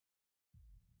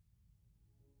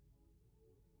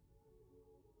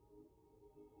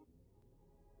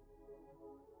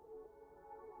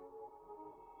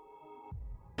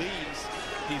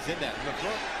safeties in that.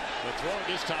 The throw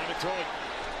this time to throw it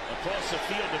across the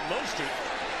field to Mostert.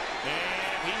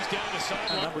 And he's down the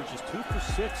sideline. Numbers just 2 for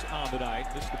 6 on the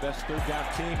night. This is the best third down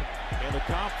team in the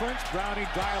conference. Browning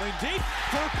dialing deep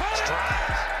for Pettis.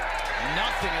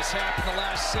 Nothing has happened the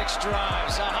last 6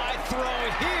 drives. A high throw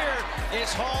here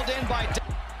is hauled in by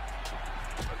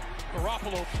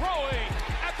Garoppolo throwing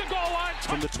at the goal line.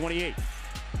 From the 28.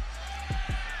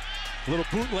 Little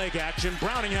bootleg action.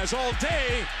 Browning has all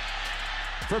day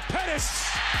for Pettis.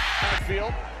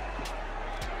 Backfield.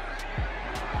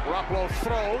 Garoppolo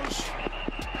throws.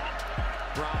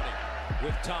 Browning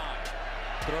with time.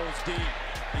 Throws deep.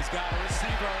 He's got a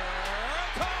receiver.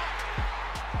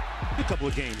 Caught. A couple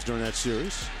of games during that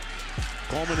series.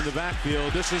 Coleman in the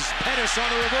backfield. This is Pettis on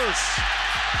the reverse.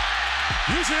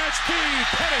 Using that speed.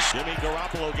 Pettis. Jimmy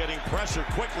Garoppolo getting pressure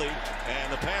quickly,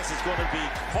 and the pass is going to be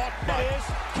caught by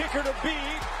kicker to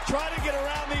beat, trying to get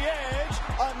around the edge,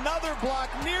 another block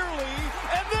nearly,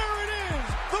 and there it is,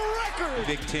 the record.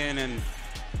 Big 10 and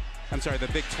the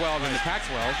Big 12 and the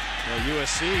Pac-12.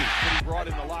 USC. He brought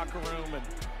in the locker room, and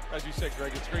as you said,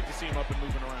 Greg, it's great to see him up and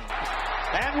moving around.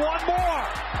 And one more,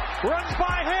 runs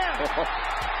by him,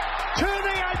 to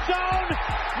the end zone,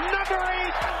 number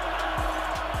 8.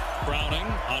 Browning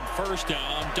on first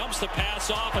down, dumps the pass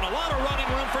off, and a lot of running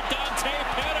room for Dante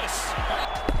Pettis.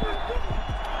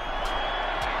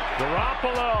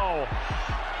 Garoppolo,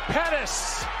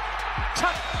 Pettis,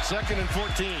 second and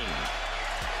 14.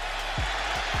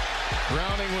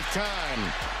 Browning with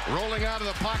time, rolling out of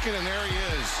the pocket, and there he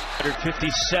is.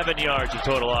 157 yards of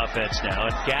total offense now,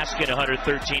 and Gaskin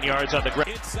 113 yards on the ground.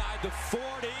 Inside the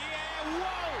 40, and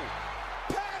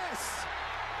whoa! Pettis!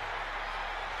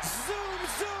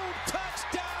 Zoom,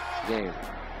 touchdown! game.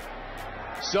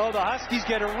 So the Huskies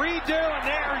get a redo, and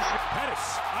there's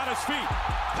Pettis on his feet.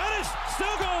 Pettis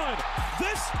still going.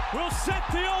 This will set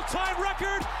the all-time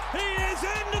record. He is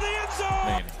into the end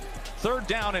zone. 3rd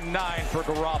down and 9 for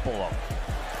Garoppolo.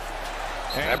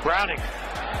 And Browning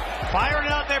firing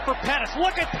it out there for Pettis.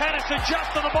 Look at Pettis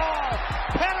adjust to the ball.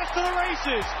 Pettis to the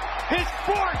races. His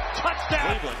 4th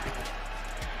touchdown. Cleveland.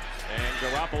 And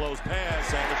Garoppolo's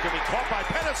pass, and it's going to be caught by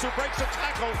Pettis, who breaks the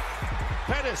tackle.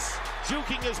 Pettis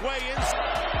juking his way in.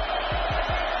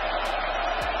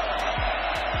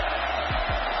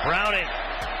 Browning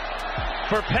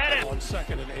for Pettis. On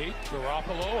 2nd and 8,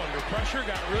 Garoppolo under pressure,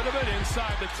 got rid of it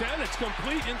inside the 10. It's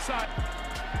complete inside.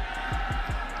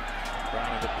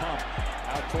 Browning to pump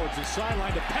out towards the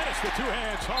sideline to Pettis with 2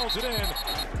 hands, hauls it in.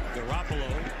 Garoppolo,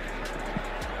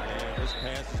 and this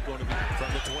pass is going to be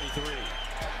from the 23.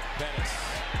 Pettis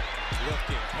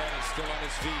looking. Pettis still on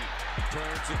his feet.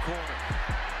 Turns the corner.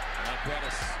 Now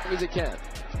Pettis. As it can.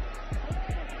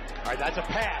 All right, that's a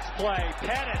pass play.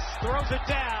 Pettis throws it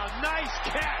down. Nice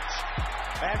catch.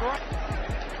 And right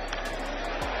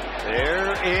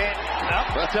there it.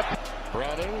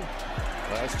 Browning,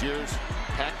 last year's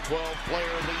Pac-12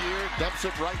 Player of the Year, dumps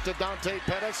it right to Dante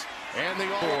Pettis, and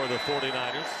for the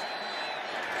 49ers.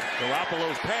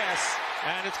 Garoppolo's pass,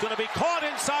 and it's going to be caught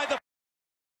inside the